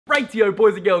Ratio,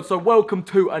 boys and girls, so welcome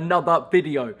to another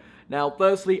video. Now,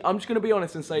 firstly, I'm just going to be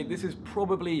honest and say this is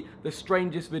probably the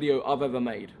strangest video I've ever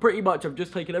made. Pretty much, I've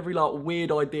just taken every like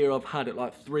weird idea I've had at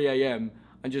like 3 AM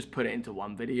and just put it into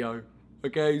one video.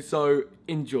 Okay, so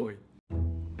enjoy.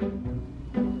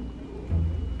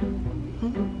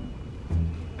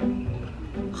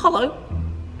 Hello.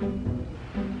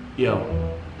 Yo.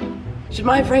 This is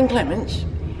my friend Clements.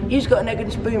 He's got an egg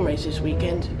and spoon race this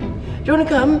weekend. Do you want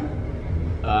to come?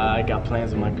 I got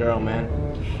plans with my girl, man.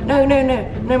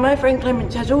 No, my friend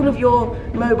Clements has all of your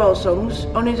mobile songs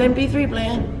on his MP3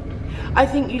 player. I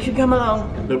think you should come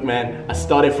along. Look, man, I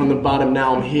started from the bottom,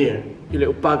 now I'm here. You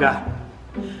little bugger.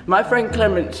 My friend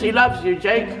Clements, he loves you,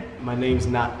 Jake. My name's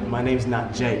not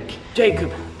Jake.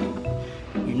 Jacob.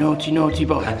 You naughty, naughty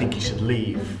boy. I think you should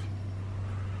leave.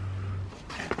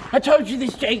 I told you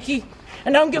this, Jakey,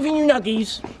 and I'm giving you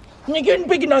nuggies. And you're getting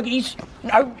bigger nuggies.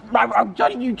 No, I'm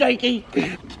telling you, Jakey.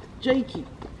 Jakey.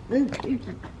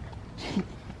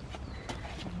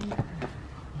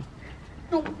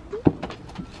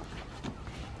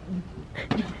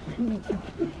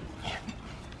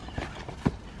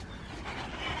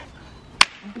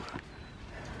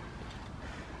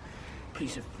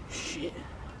 Piece of shit.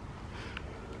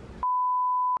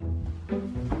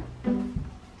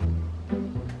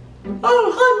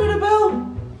 Oh, hi,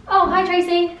 Mirabelle. Oh, hi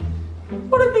Tracy.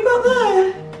 What have you got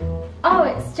there? Oh,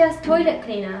 it's just toilet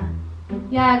cleaner.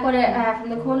 Yeah, I got it from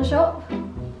the corner shop.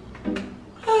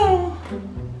 Oh.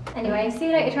 Anyway, see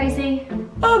you later, Tracy.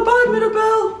 Oh, bye,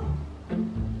 Mirabelle.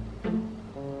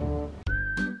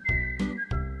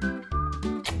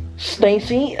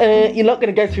 Stacey, you're not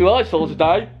going to go through eyesore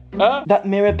today, huh? That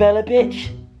Mirabella bitch.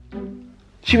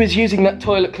 She was using that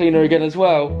toilet cleaner again as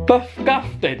well.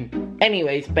 Disgusting.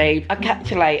 Anyways, babe, I'll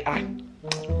catch you later.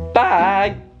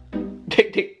 Bye.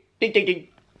 Tick, tick, tick, tick, tick.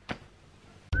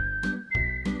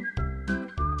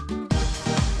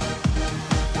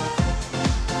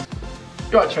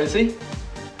 You alright, Tracy?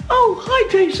 Oh, hi,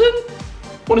 Jason.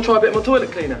 Want to try a bit of my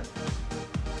toilet cleaner?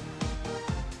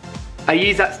 I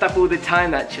use that stuff all the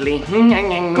time, actually.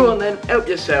 Go on then, help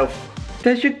yourself.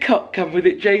 Does your cock come with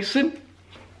it, Jason?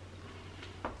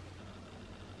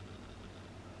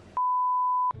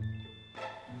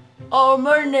 Oh,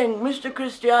 morning, Mr.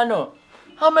 Cristiano.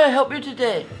 How may I help you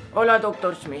today? Hola,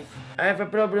 Dr. Smith. I have a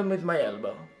problem with my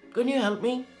elbow. Can you help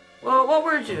me? Well, what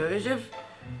we'll do is if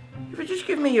you just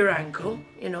give me your ankle,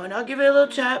 you know, and I'll give it a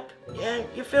little tap. Yeah,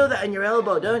 you feel that in your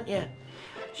elbow, don't you?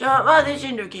 So what this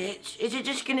indicates is you're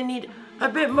just gonna need a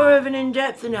bit more of an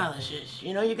in-depth analysis.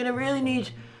 You know, you're gonna really need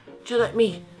to let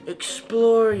me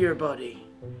explore your body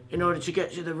in order to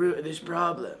get to the root of this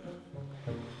problem.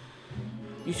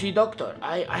 You see, doctor,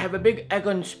 I have a big egg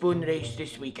and spoon race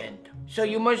this weekend, so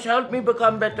you must help me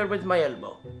become better with my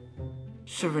elbow.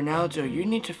 So Ronaldo, you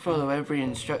need to follow every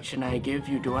instruction I give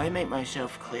you. Do I make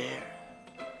myself clear?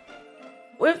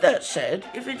 With that said,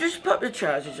 if you just pop your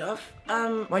trousers off,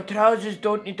 my trousers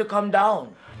don't need to come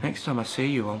down. Next time I see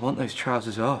you, I want those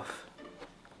trousers off.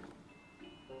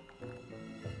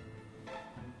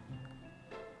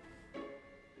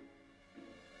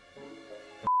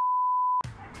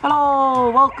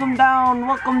 Hello, welcome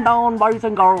down, boys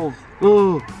and girls.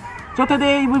 So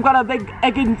today we've got a big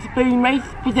egg and spoon race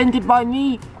presented by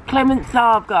me, Clements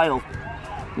Sarvgale.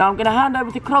 Now I'm going to hand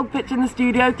over to Krogpitch in the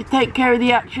studio to take care of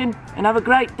the action and have a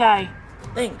great day.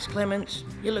 Thanks, Clements.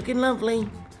 You're looking lovely.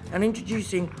 And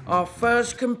introducing our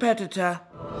first competitor.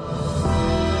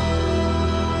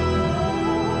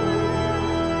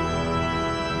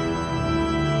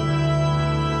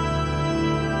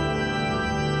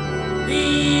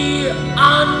 The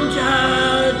Undertaker.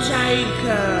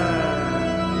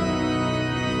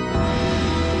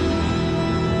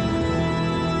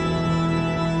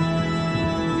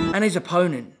 And his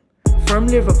opponent, from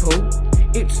Liverpool,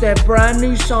 it's their brand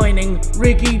new signing,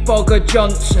 Riggy Bogger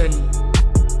Johnson.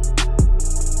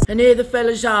 And here the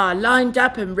fellas are, lined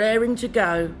up and raring to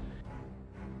go.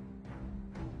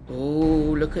 Oh,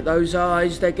 look at those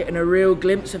eyes, they're getting a real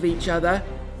glimpse of each other.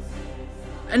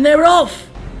 And they're off!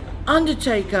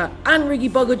 Undertaker and Riggy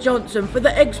Bogger Johnson for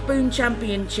the Egg Spoon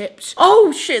Championships.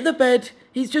 Oh, shit the bed.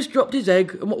 He's just dropped his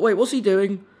egg. And wait, what's he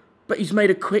doing? But he's made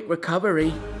a quick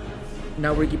recovery.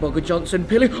 Now Riggy Bogger Johnson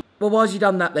peeling. Well, why has he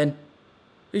done that then?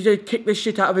 He's going to kick the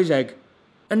shit out of his egg.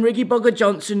 And Riggy Bogger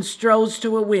Johnson strolls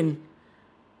to a win.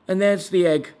 And there's the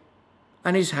egg.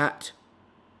 And his hat.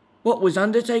 What was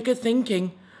Undertaker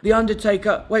thinking? The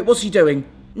Undertaker... Wait, what's he doing?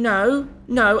 No,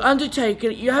 Undertaker,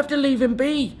 you have to leave him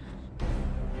be.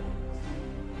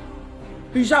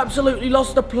 He's absolutely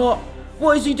lost the plot.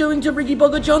 What is he doing to Riggy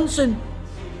Bogger Johnson?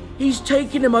 He's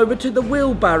taking him over to the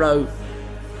wheelbarrow.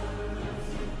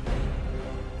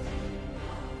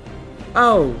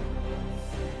 Oh.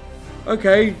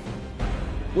 Okay.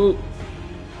 Well.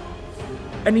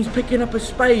 And he's picking up a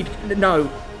spade. No.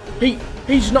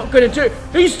 He's not gonna do it.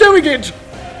 He's doing it!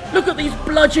 Look at these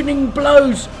bludgeoning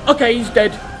blows. Okay, he's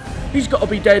dead. He's gotta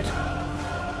be dead.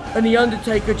 And the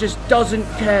Undertaker just doesn't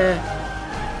care.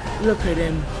 Look at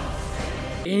him.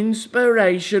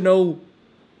 Inspirational.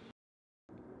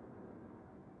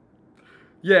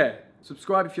 Yeah,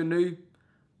 subscribe if you're new,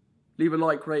 leave a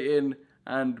like rating,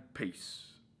 and peace.